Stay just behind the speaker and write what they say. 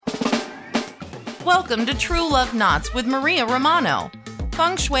Welcome to True Love Knots with Maria Romano.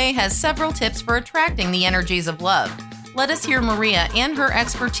 Feng Shui has several tips for attracting the energies of love. Let us hear Maria and her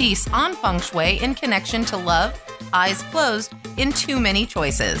expertise on Feng Shui in connection to love, eyes closed, in too many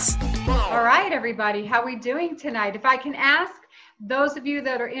choices. All right, everybody, how are we doing tonight? If I can ask those of you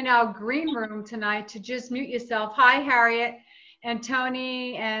that are in our green room tonight to just mute yourself. Hi, Harriet and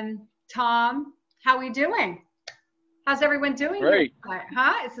Tony and Tom. How are we doing? How's everyone doing? Great. Here?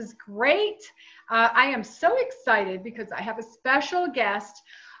 Huh? This is great. I am so excited because I have a special guest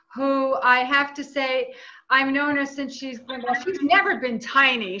who I have to say, I've known her since she's never been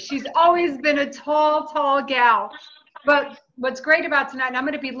tiny. She's always been a tall gal. But what's great about tonight, and I'm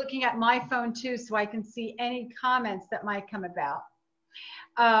going to be looking at my phone too so I can see any comments that might come about.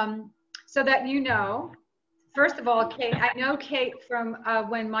 So that you know, first of all, Kate, I know Kate from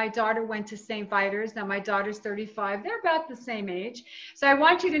when my daughter went to St. Vitus. Now my daughter's 35. They're about the same age. So I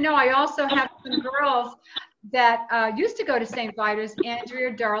want you to know I also have some girls that used to go to St. Vitus,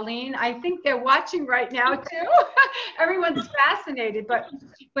 Andrea, Darlene. I think they're watching right now too. Everyone's fascinated.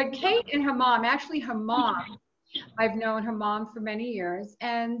 But Kate and her mom, actually her mom, I've known her mom for many years,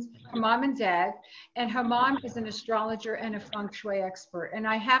 and her mom and dad, and her mom is an astrologer and a Feng Shui expert. And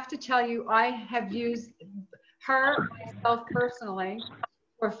I have to tell you, I have used her myself personally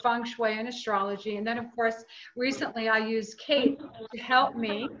for Feng Shui and astrology. And then of course, recently I used Kate to help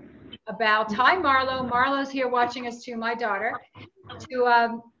me about, hi Marlo, Marlo's here watching us too, my daughter,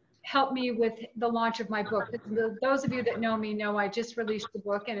 to help me with the launch of my book. Those of you that know me know I just released the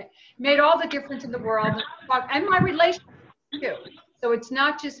book and it made all the difference in the world, and my relationships too. So it's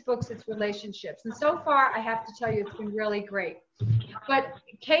not just books, it's relationships. And so far, I have to tell you, it's been really great. But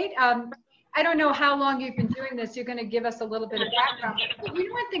Kate, I don't know how long you've been doing this. You're going to give us a little bit of background. But you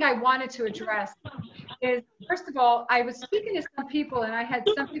know, one thing I wanted to address is, first of all, I was speaking to some people and I had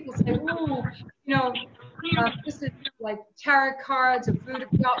some people say, ooh, you know, this is like tarot cards or voodoo.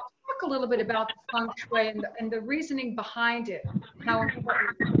 Talk a little bit about the Feng Shui and the reasoning behind it. How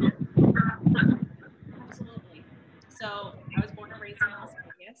important it is. Absolutely. So I was born and raised in Las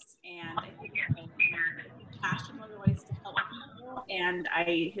Vegas, and I think my passion was always to help people. And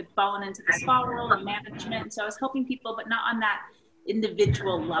I had fallen into the spa world and management, so I was helping people, but not on that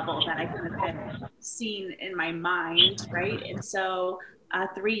individual level that I kind of had seen in my mind, right? And so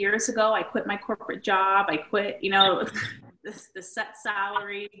 3 years ago, I quit my corporate job. I quit, you know, the set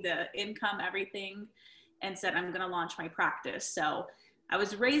salary, the income, everything, and said, I'm going to launch my practice. So I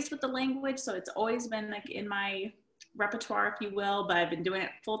was raised with the language, so it's always been like in my repertoire, if you will, but I've been doing it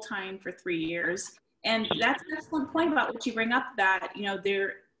full time for 3 years. And that's an excellent point about what you bring up, that, you know,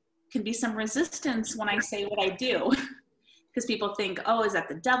 there can be some resistance when I say what I do. Because people think, oh, is that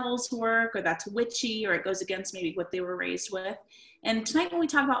the devil's work, or that's witchy, or it goes against maybe what they were raised with. And tonight when we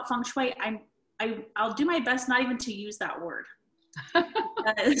talk about Feng Shui, I'll do my best not even to use that word.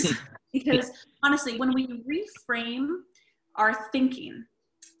 because honestly, when we reframe our thinking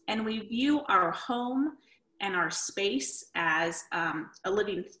and we view our home and our space as a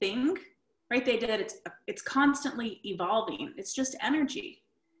living thing, right? They did, it's constantly evolving. It's just energy.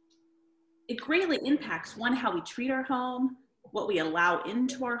 It greatly impacts, one, how we treat our home, what we allow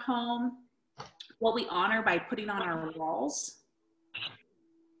into our home, what we honor by putting on our walls.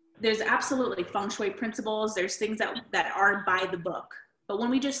 There's absolutely Feng Shui principles. There's things that are by the book. But when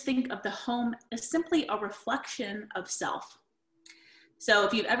we just think of the home as simply a reflection of self. So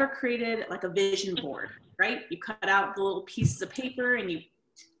if you've ever created like a vision board, right? You cut out the little pieces of paper and you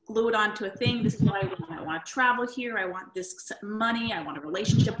glue it onto a thing. This is what I want. I want to travel here. I want this money. I want a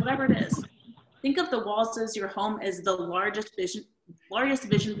relationship, whatever it is. Think of the walls as your home as the largest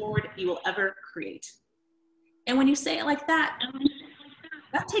vision board you will ever create. And when you say it like that,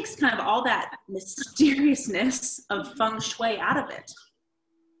 that takes kind of all that mysteriousness of Feng Shui out of it.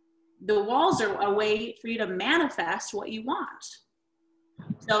 The walls are a way for you to manifest what you want.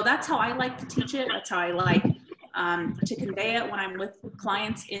 So that's how I like to teach it. That's how I like to convey it when I'm with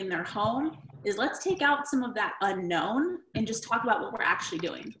clients in their home, is let's take out some of that unknown and just talk about what we're actually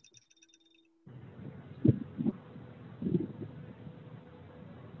doing.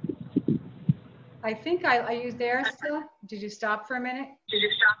 I think are you there still? Did you stop for a minute?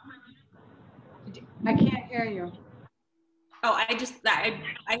 I can't hear you. Oh,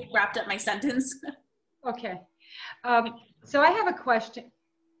 I wrapped up my sentence. Okay. So I have a question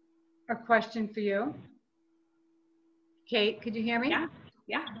for you. Kate, could you hear me?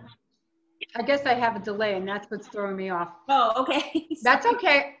 Yeah. I guess I have a delay and that's what's throwing me off. Oh, okay. That's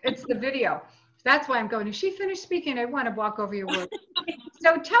okay. It's the video. That's why I'm going, is she finished speaking? I want to walk over your words.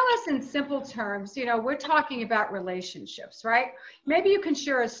 So tell us in simple terms, you know, we're talking about relationships, right? Maybe you can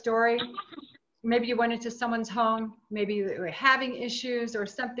share a story maybe you went into someone's home, maybe they were having issues or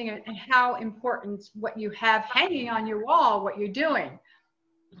something, and how important what you have hanging on your wall, what you're doing.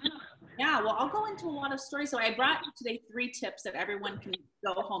 Yeah, well, I'll go into a lot of stories. So I brought today 3 tips that everyone can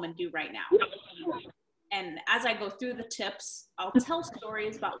go home and do right now. And as I go through the tips, I'll tell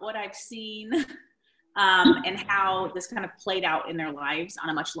stories about what I've seen and how this kind of played out in their lives on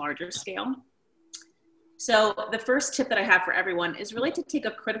a much larger scale. So the first tip that I have for everyone is really to take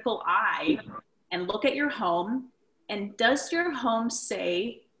a critical eye and look at your home. And does your home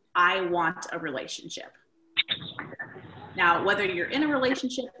say, I want a relationship? Now, whether you're in a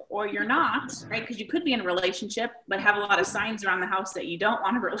relationship or you're not, right? Because you could be in a relationship, but have a lot of signs around the house that you don't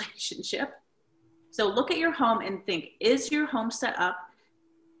want a relationship. So look at your home and think, is your home set up?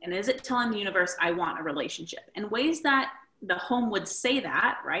 And is it telling the universe, I want a relationship? And ways that the home would say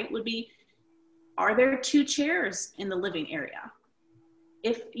that, right, would be, are there 2 chairs in the living area?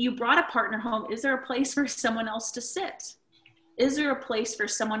 If you brought a partner home, is there a place for someone else to sit? Is there a place for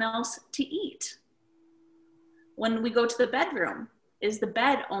someone else to eat? When we go to the bedroom, is the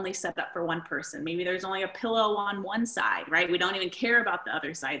bed only set up for one person? Maybe there's only a pillow on one side, right? We don't even care about the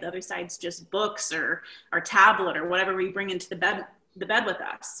other side. The other side's just books or our tablet or whatever we bring into the bed with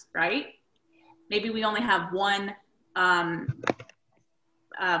us, right? Maybe we only have one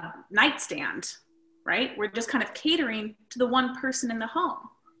nightstand, right? We're just kind of catering to the one person in the home.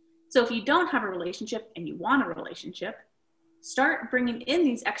 So if you don't have a relationship and you want a relationship, start bringing in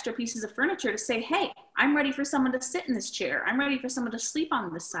these extra pieces of furniture to say, hey, I'm ready for someone to sit in this chair. I'm ready for someone to sleep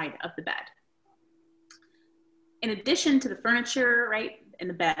on this side of the bed. In addition to the furniture, right, and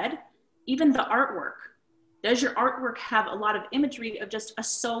the bed, even the artwork. Does your artwork have a lot of imagery of just a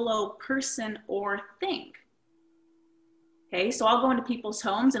solo person or thing? Okay, so I'll go into people's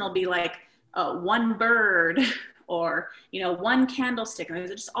homes and it'll be like one bird or, one candlestick, and there's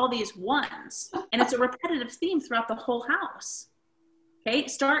just all these ones. And it's a repetitive theme throughout the whole house. Okay,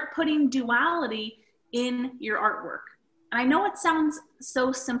 start putting duality in your artwork. And I know it sounds so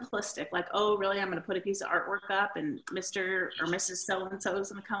simplistic, like, oh, really, I'm gonna put a piece of artwork up and Mr. or Mrs. So-and-so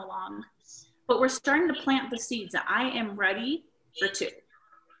is gonna come along. But we're starting to plant the seeds that I am ready for 2.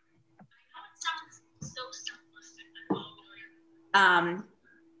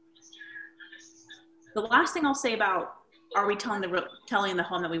 The last thing I'll say about, are we telling the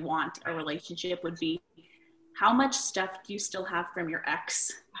home that we want a relationship would be, how much stuff do you still have from your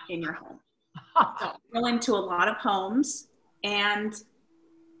ex in your home? So go into a lot of homes and,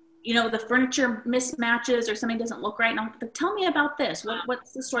 the furniture mismatches or something doesn't look right. And I'm like, tell me about this.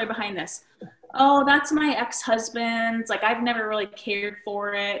 What's the story behind this? Oh, that's my ex-husband's. Like, I've never really cared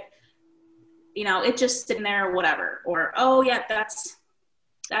for it. It's just sitting there or whatever. Or, oh yeah, that's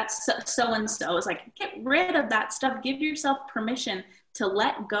so-and-so. It's like, get rid of that stuff. Give yourself permission to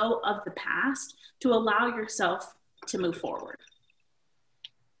let go of the past, to allow yourself to move forward.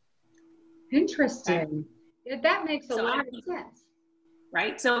 Interesting. That makes a lot of sense.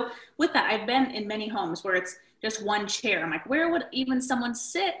 Right? So with that, I've been in many homes where it's just one chair. I'm like, where would even someone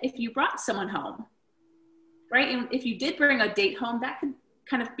sit if you brought someone home? Right? And if you did bring a date home, that could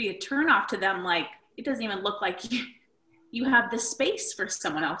kind of be a turnoff to them. Like, it doesn't even look like you have the space for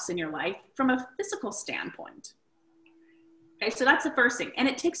someone else in your life from a physical standpoint. Okay, so that's the first thing. And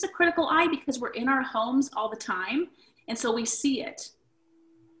it takes a critical eye because we're in our homes all the time. And so we see it.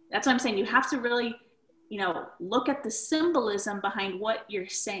 That's what I'm saying. You have to really, look at the symbolism behind what you're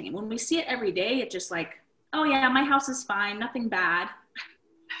saying. When we see it every day, it's just like, oh yeah, my house is fine, nothing bad.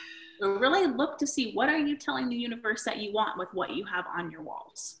 But really look to see, what are you telling the universe that you want with what you have on your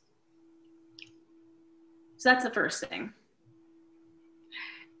walls? So that's the first thing.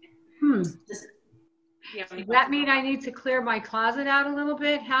 Does that mean I need to clear my closet out a little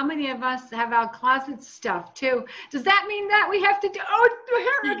bit? How many of us have our closet stuff too? Does that mean that we have to do,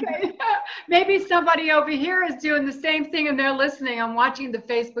 okay. Maybe somebody over here is doing the same thing and they're listening. I'm watching the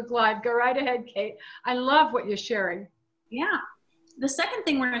Facebook Live. Go right ahead, Kate. I love what you're sharing. Yeah. The second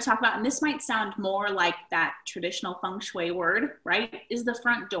thing we're going to talk about, and this might sound more like that traditional feng shui word, right, is the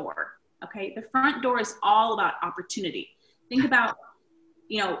front door. Okay. The front door is all about opportunity. Think about,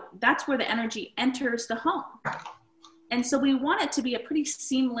 that's where the energy enters the home. And so we want it to be a pretty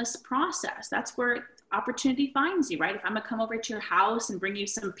seamless process. That's where opportunity finds you, right? If I'm gonna come over to your house and bring you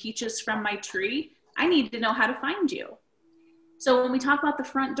some peaches from my tree, I need to know how to find you. So when we talk about the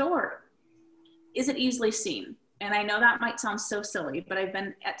front door, is it easily seen? And I know that might sound so silly, but I've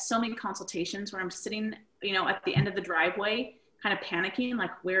been at so many consultations where I'm sitting, at the end of the driveway, kind of panicking,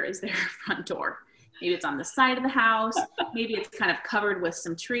 like, where is their front door? Maybe it's on the side of the house. Maybe it's kind of covered with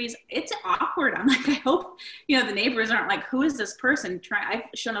some trees. It's awkward. I'm like, I hope, you know, the neighbors aren't like, who is this person? I've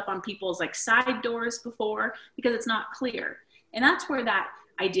shown up on people's like side doors before because it's not clear. And that's where that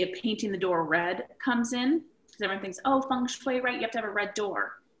idea of painting the door red comes in. Because everyone thinks, oh, feng shui, right? You have to have a red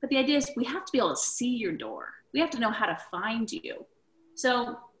door. But the idea is we have to be able to see your door. We have to know how to find you.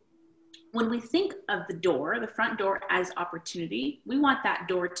 So when we think of the door, the front door as opportunity, we want that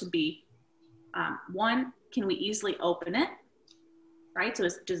door to be, one, can we easily open it, right? So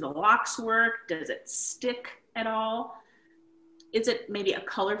does the locks work? Does it stick at all? Is it maybe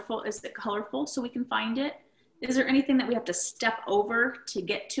is it colorful so we can find it? Is there anything that we have to step over to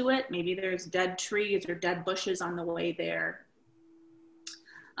get to it? Maybe there's dead trees or dead bushes on the way there.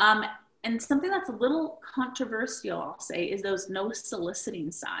 And something that's a little controversial, I'll say, is those no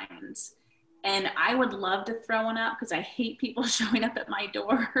soliciting signs. And I would love to throw one up because I hate people showing up at my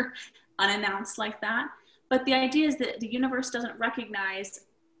door unannounced like that. But the idea is that the universe doesn't recognize,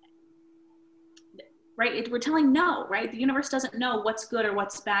 right? We're telling no, right? The universe doesn't know what's good or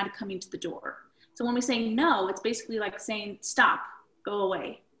what's bad coming to the door. So when we say no, it's basically like saying, stop, go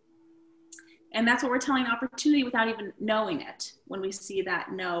away. And that's what we're telling opportunity without even knowing it when we see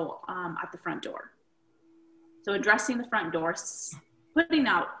that no at the front door. So addressing the front door, putting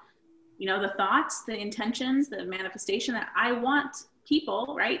out, you know, the thoughts, the intentions, the manifestation that I want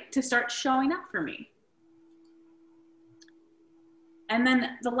people, right, to start showing up for me. And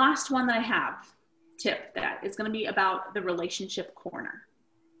then the last one that I have, tip, that is going to be about the relationship corner.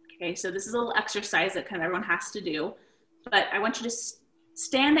 Okay, so this is a little exercise that kind of everyone has to do, but I want you to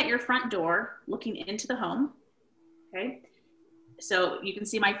stand at your front door looking into the home. Okay, so you can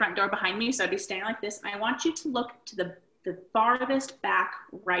see my front door behind me, so I'd be standing like this. I want you to look to the farthest back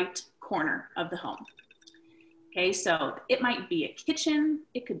right corner of the home. Okay, so it might be a kitchen,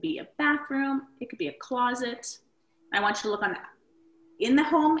 it could be a bathroom, it could be a closet. I want you to look in the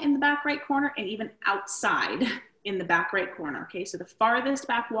home in the back right corner and even outside in the back right corner. Okay, so the farthest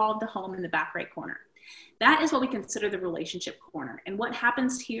back wall of the home in the back right corner. That is what we consider the relationship corner. And what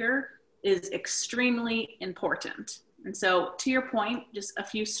happens here is extremely important. And so to your point, just a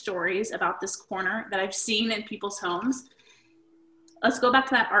few stories about this corner that I've seen in people's homes. Let's go back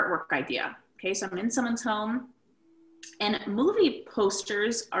to that artwork idea. Okay, so I'm in someone's home and movie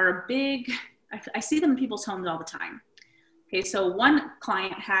posters are a big, I see them in people's homes all the time. Okay, so one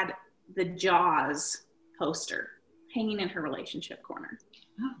client had the Jaws poster hanging in her relationship corner.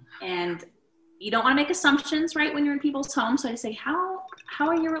 Oh. And you don't want to make assumptions, right, when you're in people's homes. So I say, how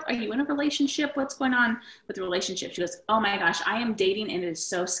are you in a relationship? What's going on with the relationship? She goes, oh my gosh, I am dating and it is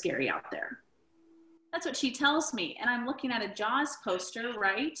so scary out there. That's what she tells me. And I'm looking at a Jaws poster,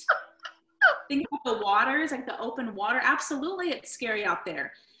 right? Think about the waters, like the open water. Absolutely, it's scary out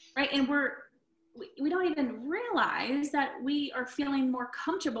there, right? And we don't even realize that we are feeling more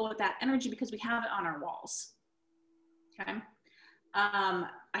comfortable with that energy because we have it on our walls. Okay. I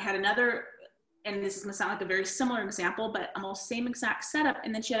had another, and this is going to sound like a very similar example, but almost same exact setup.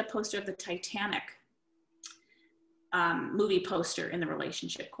 And then she had a poster of the Titanic movie poster in the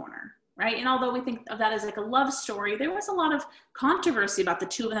relationship corner, right? And although we think of that as like a love story, there was a lot of controversy about the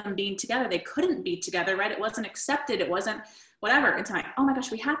two of them being together. They couldn't be together, right? It wasn't accepted. It wasn't whatever. And so I'm like, oh my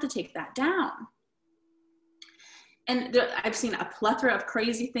gosh, we have to take that down. And I've seen a plethora of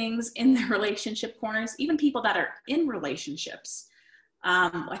crazy things in the relationship corners, even people that are in relationships.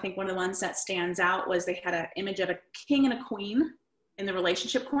 I think one of the ones that stands out was they had an image of a king and a queen in the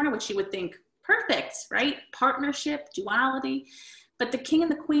relationship corner, which you would think perfect, right? Partnership, duality. But the king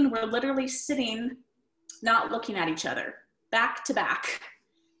and the queen were literally sitting, not looking at each other, back to back,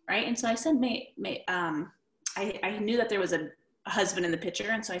 right? And so I said, I knew that there was a husband in the picture.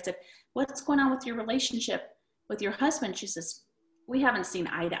 And so I said, what's going on with your relationship with your husband? She says, we haven't seen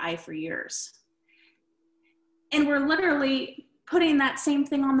eye to eye for years. And we're literally putting that same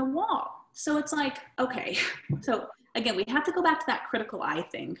thing on the wall. So it's like, okay. So again, we have to go back to that critical eye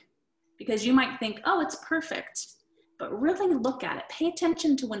thing, because you might think, oh, it's perfect, but really look at it. Pay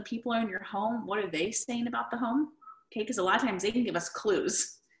attention to when people are in your home. What are they saying about the home? Okay, because a lot of times they can give us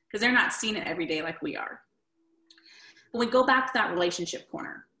clues because they're not seeing it every day like we are. When we go back to that relationship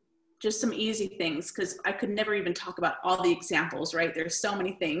corner, just some easy things, because I could never even talk about all the examples, right? There's so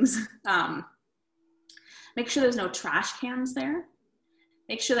many things. Make sure there's no trash cans there.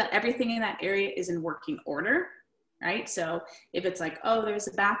 Make sure that everything in that area is in working order, right? So if it's like, oh, there's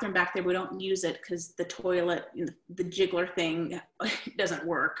a bathroom back there, we don't use it because the toilet, the jiggler thing doesn't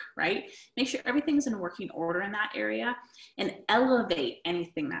work, right? Make sure everything's in working order in that area and elevate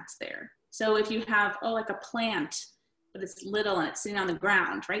anything that's there. So if you have, like a plant, but it's little and it's sitting on the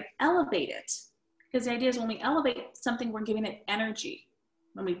ground, right? Elevate it. Because the idea is when we elevate something, we're giving it energy.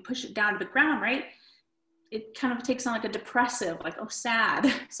 When we push it down to the ground, right, it kind of takes on like a depressive, like, oh, sad.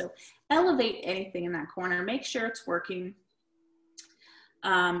 So elevate anything in that corner, make sure it's working.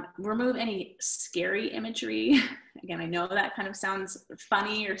 Remove any scary imagery. Again, I know that kind of sounds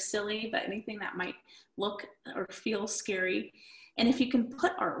funny or silly, but anything that might look or feel scary. And if you can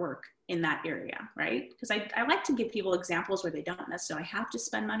put artwork in that area, right? Because I like to give people examples where they don't necessarily have to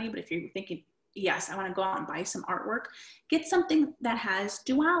spend money, but if you're thinking, yes, I want to go out and buy some artwork, get something that has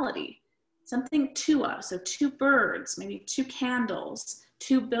duality, something two of, so two birds, maybe two candles,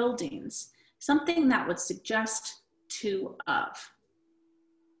 two buildings, something that would suggest two of.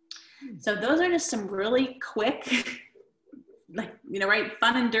 So those are just some really quick, like, right,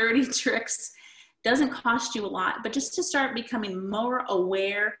 fun and dirty tricks. Doesn't cost you a lot, but just to start becoming more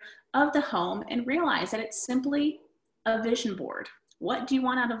aware of the home and realize that it's simply a vision board. What do you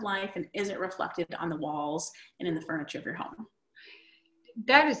want out of life, and is it reflected on the walls and in the furniture of your home?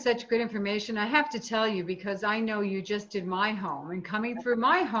 That is such good information. I have to tell you, because I know you just did my home, and coming through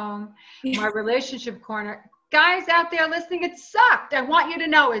my home, my relationship corner, guys out there listening, it sucked. I want you to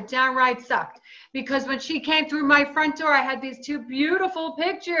know it downright sucked, because when she came through my front door, I had these two beautiful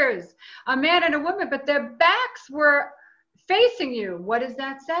pictures, a man and a woman, but their backs were facing you. What does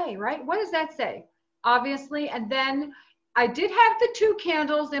that say, right? What does that say? Obviously. And then I did have the two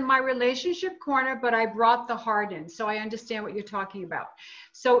candles in my relationship corner, but I brought the heart in. So I understand what you're talking about.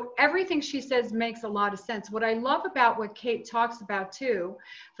 So everything she says makes a lot of sense. What I love about what Kate talks about too,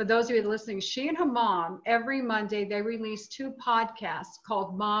 for those of you listening, she and her mom, every Monday, they release two podcasts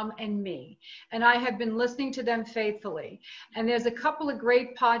called Mom and Me. And I have been listening to them faithfully. And there's a couple of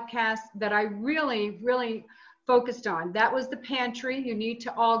great podcasts that I really, really focused on. That was the pantry. You need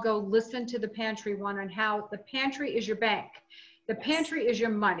to all go listen to the pantry one, on how the pantry is your bank. The pantry is your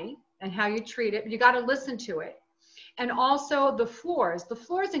money and how you treat it. You got to listen to it. And also the floors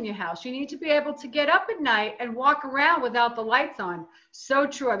in your house. You need to be able to get up at night and walk around without the lights on. So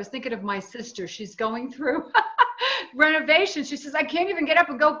true. I was thinking of my sister. She's going through renovation. She says, I can't even get up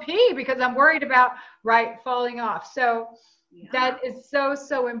and go pee because I'm worried about, falling off. So that is so,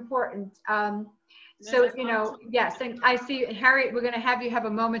 so important. So, yes, and I see, Harriet, we're going to have you have a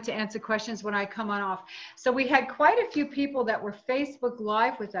moment to answer questions when I come on off. So we had quite a few people that were Facebook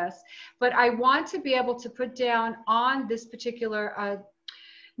Live with us, but I want to be able to put down on this particular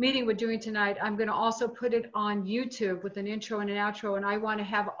meeting we're doing tonight, I'm going to also put it on YouTube with an intro and an outro, and I want to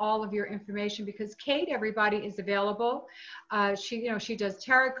have all of your information, because Kate, everybody, is available. She does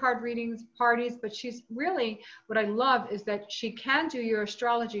tarot card readings, parties, but she's really, what I love is that she can do your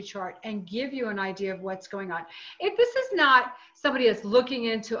astrology chart and give you an idea of what's going on. If this is not somebody that's looking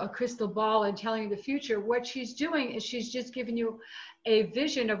into a crystal ball and telling you the future, what she's doing is she's just giving you a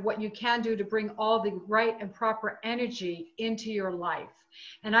vision of what you can do to bring all the right and proper energy into your life.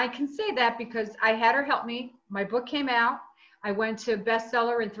 And I can say that because I had her help me. My book came out. I went to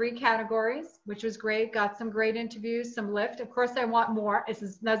bestseller in 3 categories, which was great. Got some great interviews, some lift. Of course, I want more. It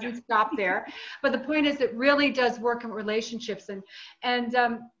doesn't stop there. But the point is, it really does work in relationships. And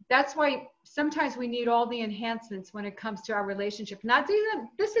that's why sometimes we need all the enhancements when it comes to our relationship.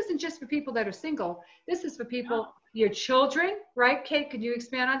 This isn't just for people that are single. This is for people, your children, right? Kate, could you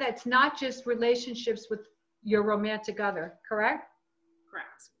expand on that? It's not just relationships with your romantic other, correct?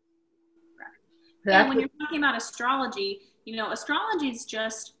 Correct. And when you're talking about astrology, astrology is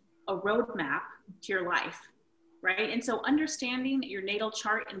just a roadmap to your life, right? And so understanding your natal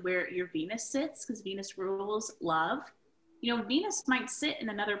chart and where your Venus sits, because Venus rules love, Venus might sit in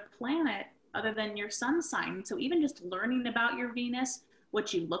another planet other than your sun sign. So even just learning about your Venus,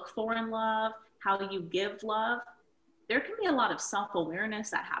 what you look for in love, how you give love, there can be a lot of self-awareness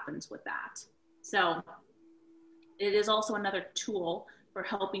that happens with that. So it is also another tool for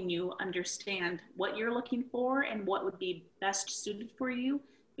helping you understand what you're looking for and what would be best suited for you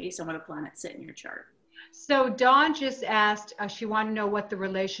based on what a planet sit in your chart. So Dawn just asked, she wanted to know what the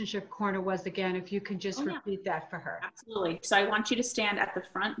relationship corner was again, if you can just repeat that for her. Absolutely. So I want you to stand at the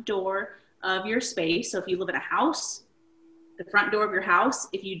front door of your space. So if you live in a house, the front door of your house,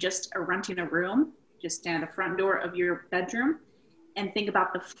 if you just are renting a room, just stand at the front door of your bedroom and think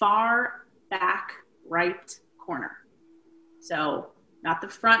about the far back right corner. So not the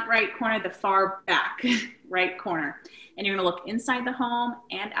front right corner, the far back right corner. And you're gonna look inside the home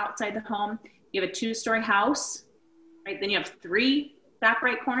and outside the home. You have a 2-story house, right? Then you have 3 back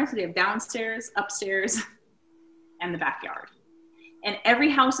right corners. So you have downstairs, upstairs, and the backyard. And every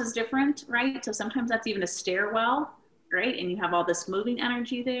house is different, right? So sometimes that's even a stairwell, right? And you have all this moving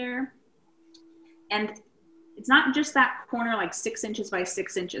energy there. And it's not just that corner, like 6 inches by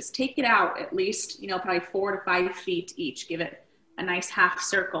 6 inches. Take it out at least, probably 4 to 5 feet each. Give it a nice half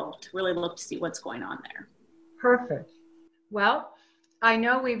circle to really look to see what's going on there. Perfect. Well, I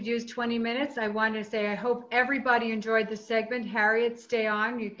know we've used 20 minutes. I want to say I hope everybody enjoyed this segment. Harriet, stay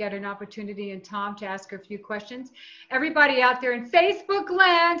on. You get an opportunity, and Tom, to ask her a few questions. Everybody out there in Facebook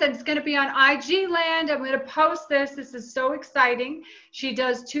land, and it's going to be on IG land. I'm going to post this. This is so exciting. She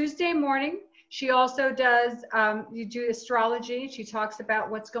does Tuesday morning. She also does, you do astrology. She talks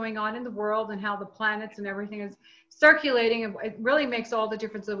about what's going on in the world and how the planets and everything is circulating. And it really makes all the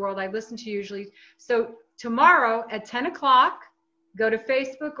difference in the world. I listen to you usually. So tomorrow at 10 o'clock, go to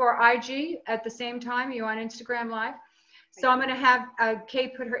Facebook or IG at the same time. You on Instagram Live. So I'm going to have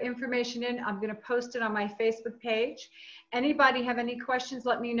Kate put her information in. I'm going to post it on my Facebook page. Anybody have any questions,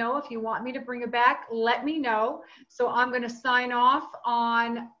 let me know. If you want me to bring it back, let me know. So I'm going to sign off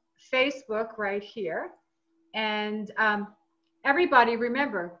on Facebook right here. And everybody,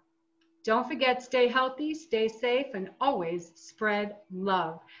 remember, don't forget, stay healthy, stay safe, and always spread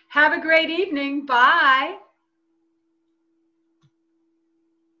love. Have a great evening. Bye.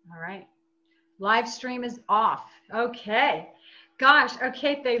 All right. Live stream is off. Okay. Gosh,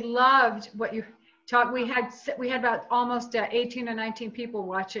 okay, they loved what you talked. We had about almost 18 or 19 people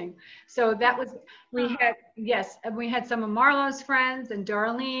watching. So that was, we had, yes, and we had some of Marlo's friends and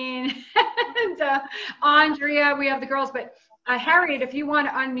Darlene and Andrea. We have the girls, but Harriet, if you want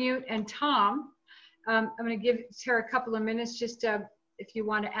to unmute, and Tom, I'm going to give her a couple of minutes just if you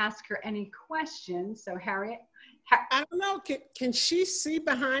want to ask her any questions. So Harriet. I don't know. Can she see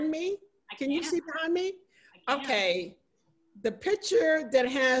behind me? Can you see behind me? Okay. The picture that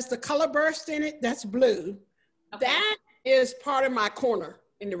has the color burst in it, that's blue. Okay. That is part of my corner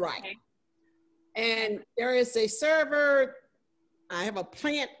in the right. Okay. And there is a server. I have a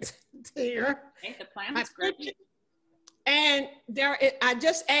plant there. Okay, the plant is great. And I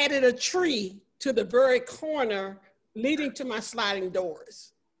just added a tree to the very corner leading to my sliding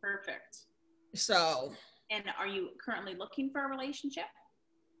doors. Perfect. So. And are you currently looking for a relationship?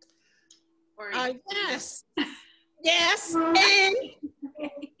 Or yes. Yes. And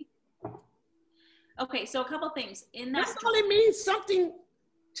okay, so a couple things in that. This only means something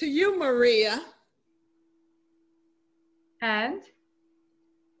to you, Maria. And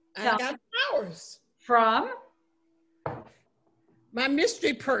I got flowers from my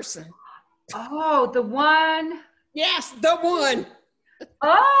mystery person. Oh, the one. Yes, the one.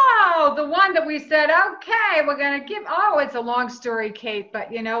 Oh, the one that we said, okay, we're going to give. Oh, it's a long story, Kate,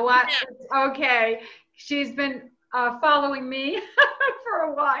 but you know what? Yeah. Okay. She's been following me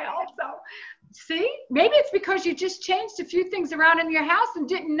for a while. So see, maybe it's because you just changed a few things around in your house and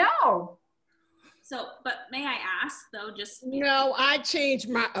didn't know. So, but may I ask though, just. No, I changed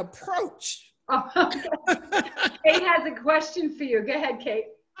my approach. Oh, okay. Kate has a question for you. Go ahead, Kate.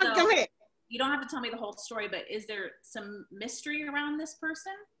 So, go ahead. You don't have to tell me the whole story, but is there some mystery around this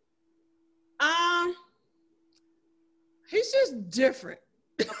person? He's just different.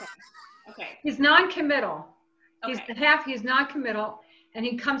 Okay. Okay. He's non-committal. Okay. He's non-committal, and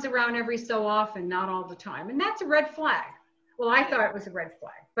he comes around every so often, not all the time. And that's a red flag. Well, I thought it was a red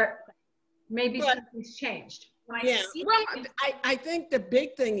flag, but maybe something's changed. Yeah. Well, I think the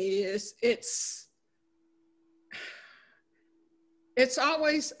big thing is it's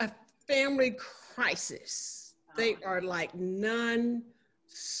always a family crisis. They are like non-stop.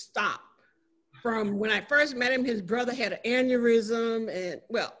 From when I first met him, his brother had an aneurysm, and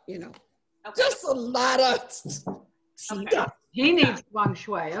just a lot of stuff. He needs feng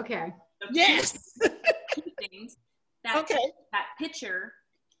shui. Okay. Yes. Things. That picture,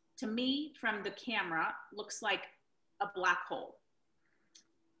 to me, from the camera, looks like a black hole.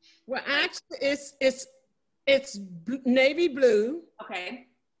 Well, actually, it's navy blue. Okay.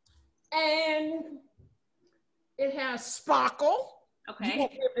 And it has sparkle. Okay. You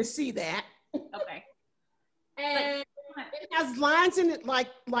won't be able to see that. Okay. And it has lines in it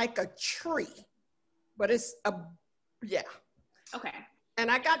like a tree, but it's Okay. And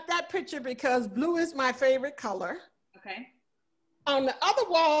I got that picture because blue is my favorite color. Okay. On the other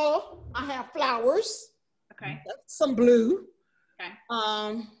wall, I have flowers. Okay. That's some blue. Okay.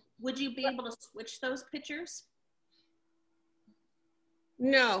 Would you be able to switch those pictures?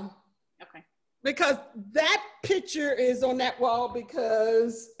 No. Okay. Because that picture is on that wall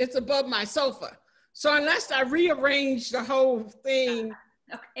because it's above my sofa. So unless I rearrange the whole thing,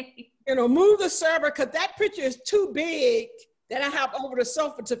 okay, move the server, because that picture is too big that I have over the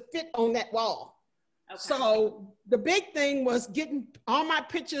sofa to fit on that wall. Okay. So the big thing was getting all my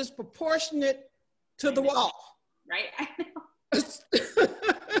pictures proportionate to the wall. Right. I know.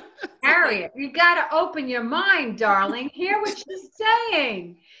 Harriet, you got to open your mind, darling. Hear what she's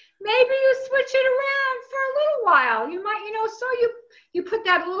saying. Maybe you switch it around for a little while. You might, so you put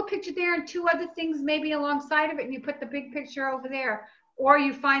that little picture there and two other things maybe alongside of it, and you put the big picture over there. Or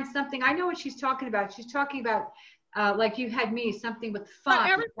you find something. I know what she's talking about. She's talking about like you had me, something with fun. But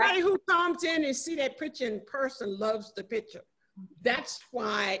everybody who comes in and see that picture in person loves the picture. That's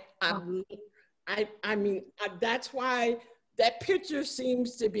why that's why that picture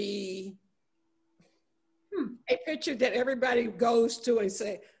seems to be a picture that everybody goes to and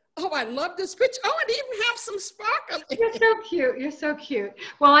say, oh, I love this picture. Oh, it even have some sparkle. You're so cute. You're so cute.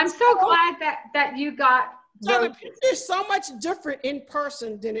 Well, I'm so glad that you got. So the picture is so much different in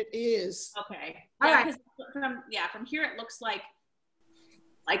person than it is. Okay. All right. From here it looks like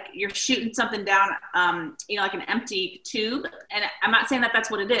you're shooting something down, like an empty tube. And I'm not saying that that's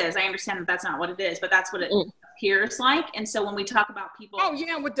what it is. I understand that that's not what it is, but that's what it appears like. And so when we talk about people. Oh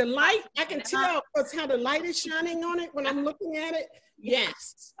yeah, with the light, I can tell because how the light is shining on it when I'm looking at it.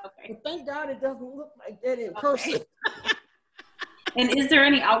 Yes. Okay. But thank God it doesn't look like that in person. And is there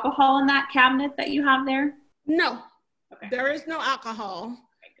any alcohol in that cabinet that you have there? No. Okay. There is no alcohol.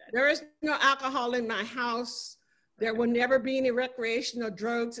 Okay, good. There is no alcohol in my house. There will never be any recreational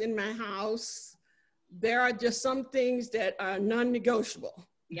drugs in my house. There are just some things that are non-negotiable.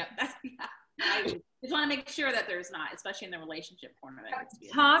 Yep, I just want to make sure that there's not, especially in the relationship corner.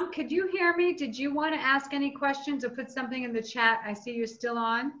 Tom, could you hear me? Did you want to ask any questions or put something in the chat? I see you're still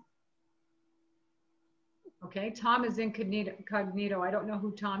on. Okay, Tom is incognito. I don't know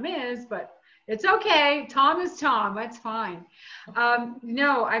who Tom is, but it's okay. Tom is Tom. That's fine.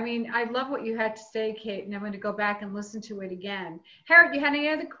 No, I mean, I love what you had to say, Kate, and I'm going to go back and listen to it again. Harriet, you had any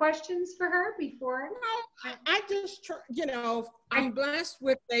other questions for her before? No, I just, I'm blessed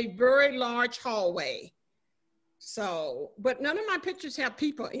with a very large hallway. So, but none of my pictures have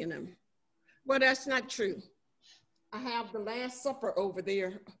people in them. Well, that's not true. I have the Last Supper over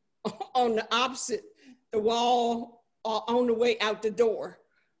there on the opposite, the wall on the way out the door.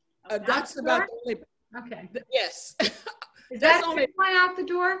 That's about the only. Okay. Yes. Is that only one out the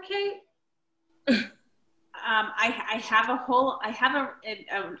door, Kate? I have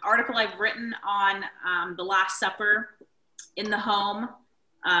an article I've written on the Last Supper in the home,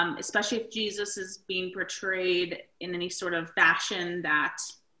 especially if Jesus is being portrayed in any sort of fashion that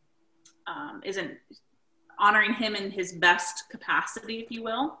isn't honoring him in his best capacity, if you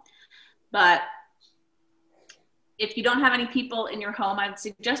will. But if you don't have any people in your home, I would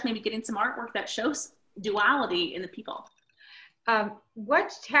suggest maybe getting some artwork that shows duality in the people.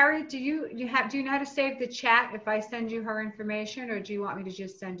 Terry, do you know how to save the chat if I send you her information, or do you want me to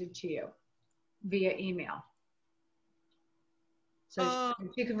just send it to you via email? So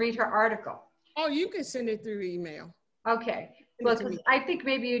you can read her article. Oh, you can send it through email. Okay. Well, I think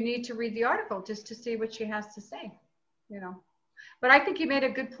maybe you need to read the article just to see what she has to say, But I think you made a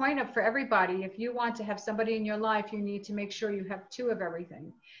good point up for everybody. If you want to have somebody in your life, you need to make sure you have two of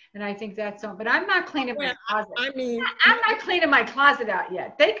everything. And I think that's so. But I'm not cleaning my closet. I'm not cleaning my closet out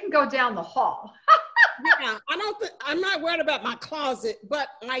yet. They can go down the hall. Yeah, I'm not worried about my closet, but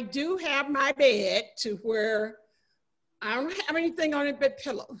I do have my bed to where I don't have anything on it but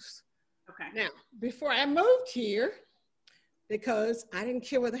pillows. Okay. Now, before I moved here, because I didn't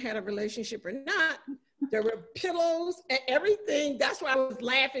care whether I had a relationship or not, there were pillows and everything. That's why I was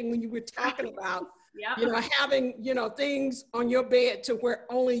laughing when you were talking about, having, things on your bed to where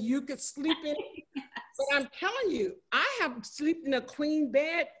only you could sleep in. Yes. But I'm telling you, I have slept in a queen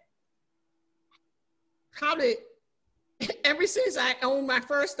bed probably ever since I owned my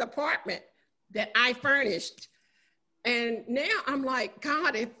first apartment that I furnished. And now I'm like,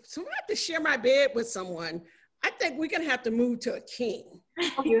 God, if someone had to share my bed with someone, I think we're going to have to move to a king.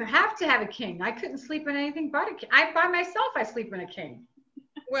 Oh, you have to have a king. I couldn't sleep in anything but a king. By myself, I sleep in a king.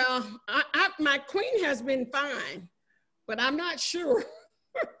 Well, my queen has been fine, but I'm not sure.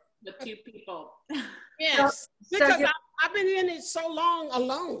 The two people. Yes, because I've been in it so long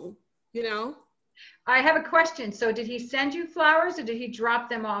alone, I have a question. So did he send you flowers or did he drop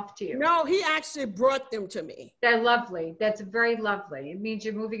them off to you? No, he actually brought them to me. They're lovely. That's very lovely. It means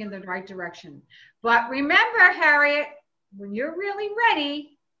you're moving in the right direction. But remember, Harriet, when you're really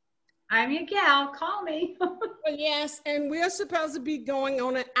ready, I'm your gal. Call me. Well, yes, and we're supposed to be going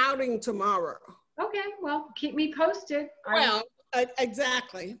on an outing tomorrow. Okay, well, keep me posted. Well,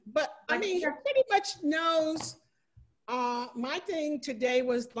 exactly. But I mean, he pretty much knows. My thing today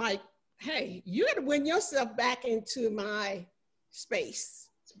was like, hey, you got to win yourself back into my space.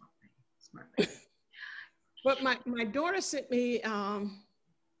 Smart. But my daughter sent me.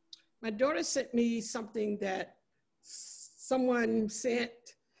 My daughter sent me something that someone sent,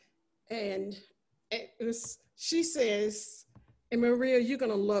 And she says, and Maria, you're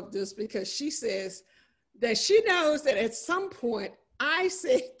going to love this, because she says that she knows that at some point I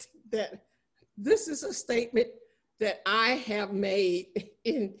said that this is a statement that I have made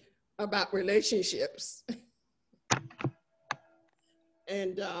about relationships.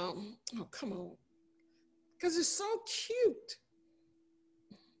 And, oh, come on. Because it's so cute.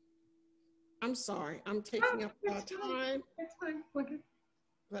 I'm sorry, I'm taking up our time. That's fine. Okay.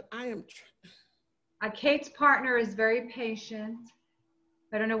 But I am. Kate's partner is very patient.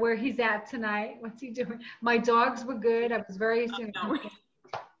 I don't know where he's at tonight. What's he doing? My dogs were good. I was very. No.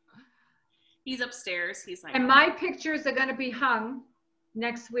 He's upstairs. He's like. And my pictures are going to be hung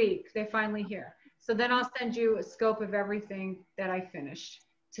next week. They're finally here. So then I'll send you a scope of everything that I finished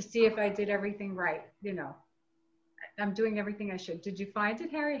to see if I did everything right. You know, I'm doing everything I should. Did you find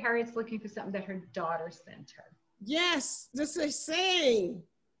it, Harry? Harriet's looking for something that her daughter sent her. Yes, this is saying.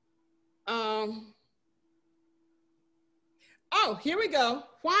 Oh, here we go.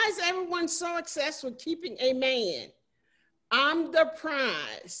 Why is everyone so obsessed with keeping a man? I'm the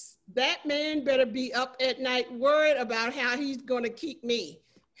prize. That man better be up at night worried about how he's going to keep me.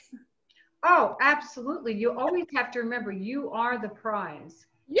 Oh, absolutely. You always have to remember you are the prize.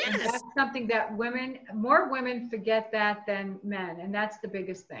 Yes. And that's something that more women forget that than men. And that's the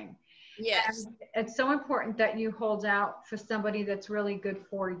biggest thing. Yes. And it's so important that you hold out for somebody that's really good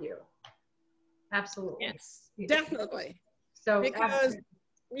for you. Absolutely. Yes, definitely. So, because,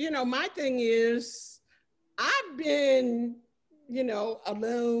 you know, my thing is, I've been, you know,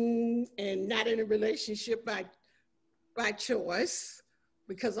 alone and not in a relationship by choice,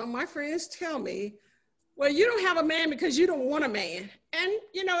 because all my friends tell me, well, you don't have a man because you don't want a man. And,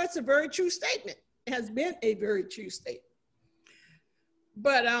 you know, it's a very true statement. It has been a very true statement.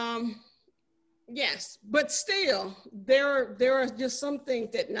 But, yes, but still, there are just some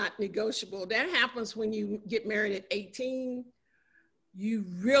things that are not negotiable. That happens when you get married at 18. You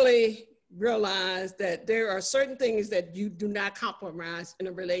really realize that there are certain things that you do not compromise in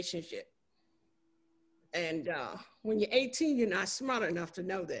a relationship. And when you're 18, you're not smart enough to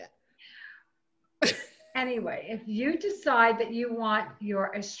know that. Anyway, if you decide that you want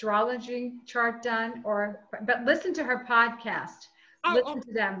your astrology chart done, but listen to her podcast. Listen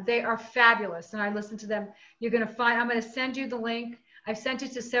to them. They are fabulous. And I listen to them. I'm going to send you the link. I've sent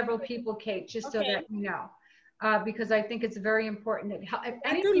it to several people, Kate, just so that you know, because I think it's very important.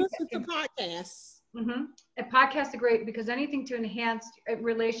 I do listen to podcasts. Mm-hmm. And podcasts are great because anything to enhance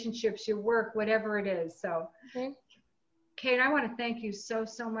relationships, your work, whatever it is. So, Kate, I want to thank you so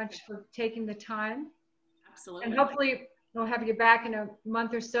much for taking the time. Absolutely. And hopefully we'll have you back in a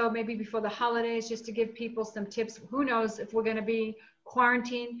month or so, maybe before the holidays, just to give people some tips. Who knows if we're going to be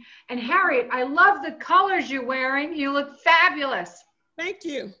quarantined. And Harriet, I love the colors you're wearing. You look fabulous. Thank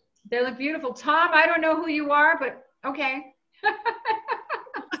you. They look beautiful. Tom, I don't know who you are, but okay.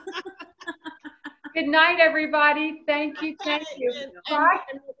 Good night, everybody. Thank you. Thank you.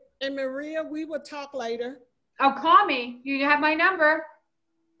 And Maria, we will talk later. Oh, call me. You have my number.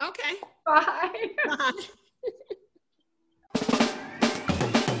 Okay. Bye. Bye.